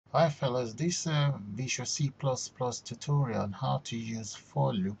Hi fellas, this Visual C++ tutorial on how to use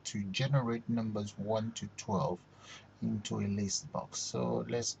for loop to generate numbers 1 to 12 into a list box. So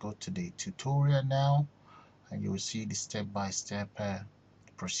let's go to the tutorial now, and you will see the step-by-step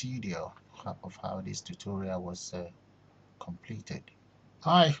procedure of how this tutorial was completed.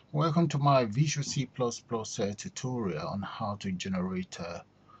 Hi, welcome to my Visual C++ tutorial on how to generate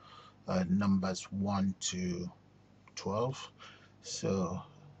numbers 1 to 12. So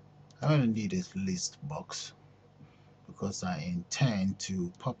I'm going to need a list box because I intend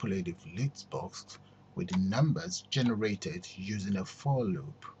to populate the list box with the numbers generated using a for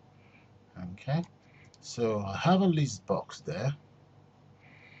loop. Okay, so I have a list box there,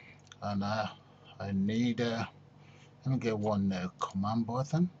 and I need let me get one command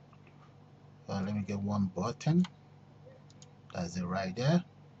button. Let me get one button. That's it right there.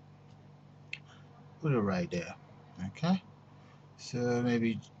 Put it right there. Okay, so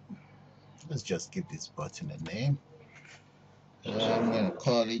maybe let's just give this button a name. I'm gonna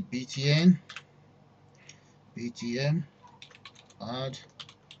call it BTN. BTN add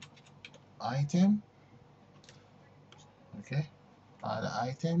item. Okay, add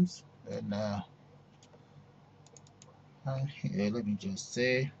items, and here let me just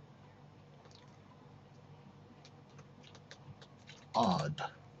say odd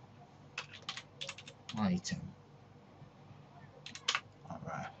item.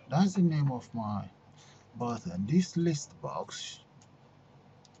 Alright, that's the name of my button. This list box,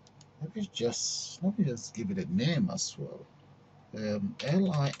 let me just give it a name as well.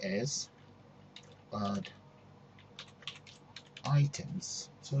 LIS add items.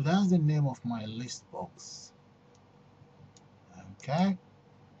 So that's the name of my list box. Okay,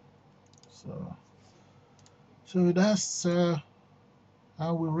 so that's and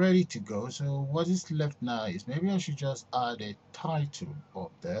we're ready to go. So what is left now is maybe I should just add a title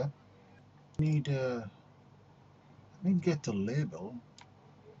up there. Need let me get the label.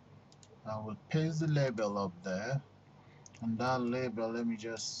 I will paste the label up there, and that label, let me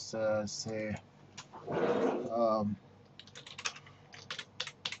just say um,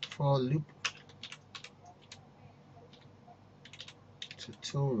 for loop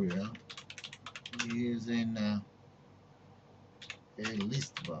tutorial using a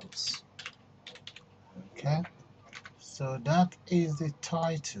list box. Okay, so that is the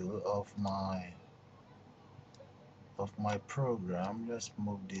title of my program. Just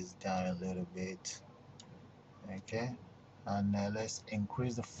move this down a little bit. Okay, and let's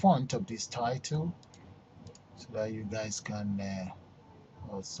increase the font of this title so that you guys can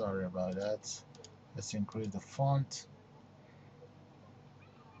oh, sorry about that. Let's increase the font.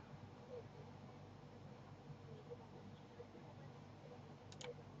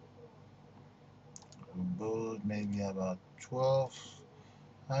 Bold, maybe about 12,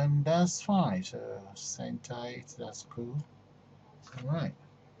 and that's fine. So center it, that's cool. All right,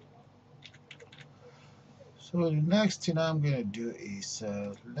 so the next thing I'm gonna do is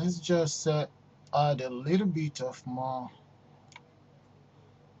let's just add a little bit of more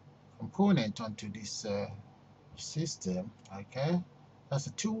component onto this system. Okay, that's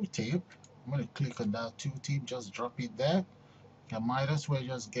a tooltip. I'm going to click on that tooltip, just drop it there. I might as well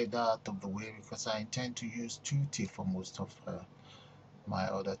just get that out of the way because I intend to use tooltip for most of my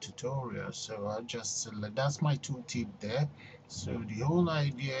other tutorials. So I'll just select, that's my tooltip there. So the whole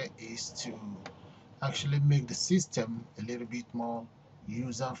idea is to actually make the system a little bit more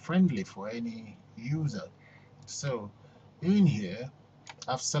user friendly for any user. So in here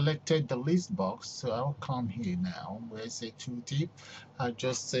I've selected the list box, so I'll come here now where it says tooltip. I'll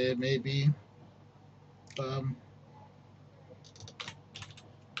just say maybe um,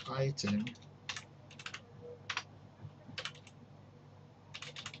 item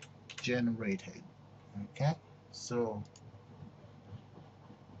generated. Okay, so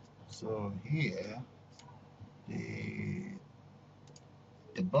here the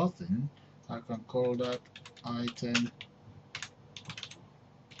button, I can call that item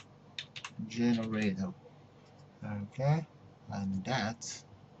generator. Okay, and that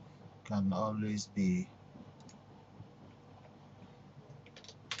can always be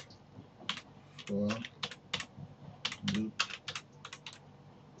for loop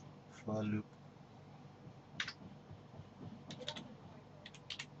for loop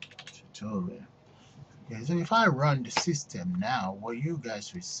tutorial. Okay, so if I run the system now, what you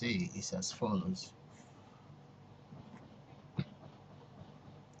guys will see is as follows.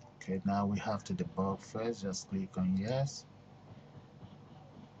 Okay, now we have to debug first. Just click on yes.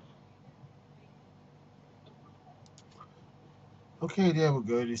 Okay, there we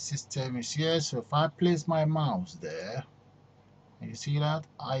go. The system is here. So if I place my mouse there, You see that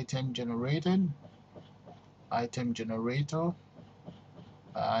item generated, item generator,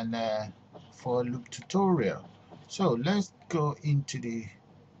 and for loop tutorial. So let's go into the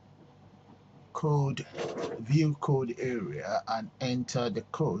code view code area and enter the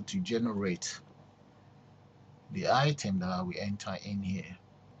code to generate the item that I will enter in here.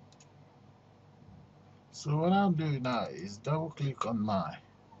 So what I'll do now is double click on my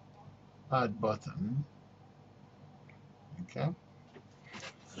add button. Okay,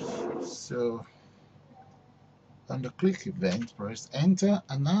 so on the click event, press enter,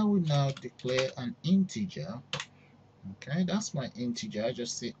 and I will now declare an integer. Okay, that's my integer. I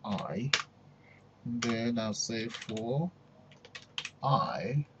just say I, and then I'll say for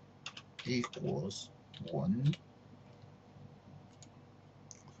I equals 1.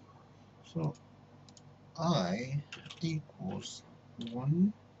 So I equals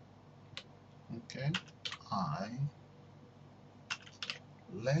 1. Okay, I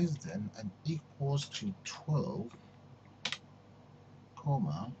less than and equals to 12,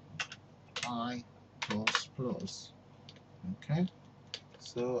 comma, I plus plus. Okay,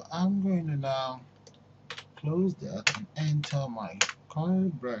 so I'm going to now close that and enter my curly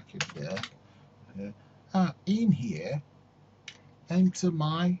bracket there. In here, enter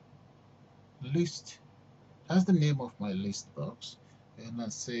my list. That's the name of my list box. And I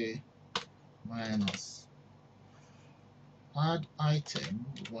say minus add item.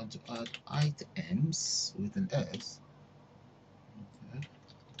 We want to add items with an S. Okay.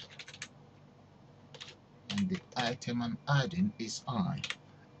 And the item I'm adding is I.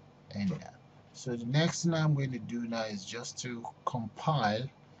 And so the next thing I'm going to do now is just to compile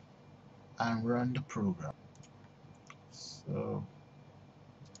and run the program. So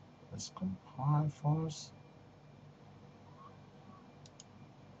let's compile first.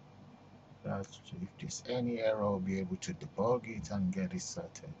 That if there's any error, I'll be able to debug it and get it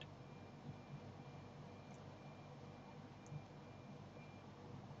sorted.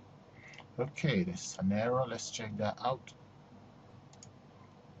 Okay, there's an error. Let's check that out.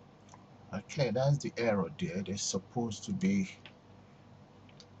 Okay, that's the error there. There's supposed to be.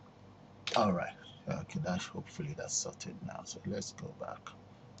 All right. Okay, that's hopefully that's sorted now. So let's go back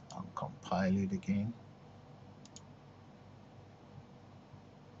and compile it again.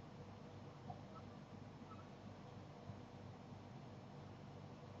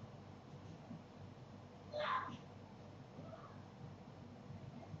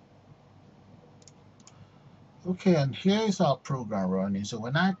 Okay, and here is our program running. So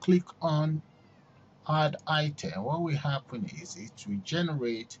when I click on add item, what will happen is it will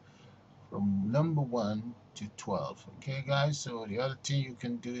generate from number 1 to 12. Okay, guys, so the other thing you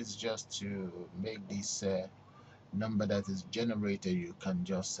can do is just to make this number that is generated, you can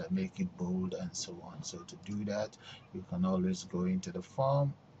just make it bold and so on. So to do that, you can always go into the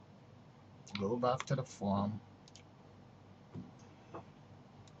form, go back to the form,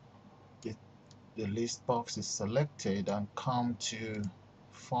 the list box is selected, and come to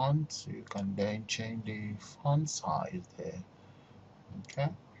font. You can then change the font size there. Okay,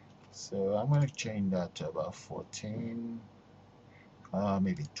 so I'm going to change that to about 14,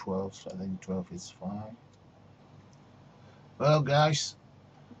 maybe 12. I think 12 is fine. Well, guys,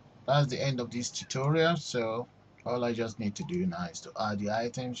 that's the end of this tutorial. So all I just need to do now is to add the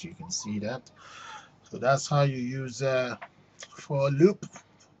items. You can see that. So that's how you use for loop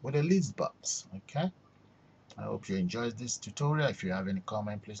with a list box. Okay, I hope you enjoyed this tutorial. If you have any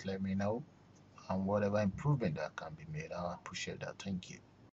comment, please let me know, and whatever improvement that can be made, I'll appreciate that. Thank you.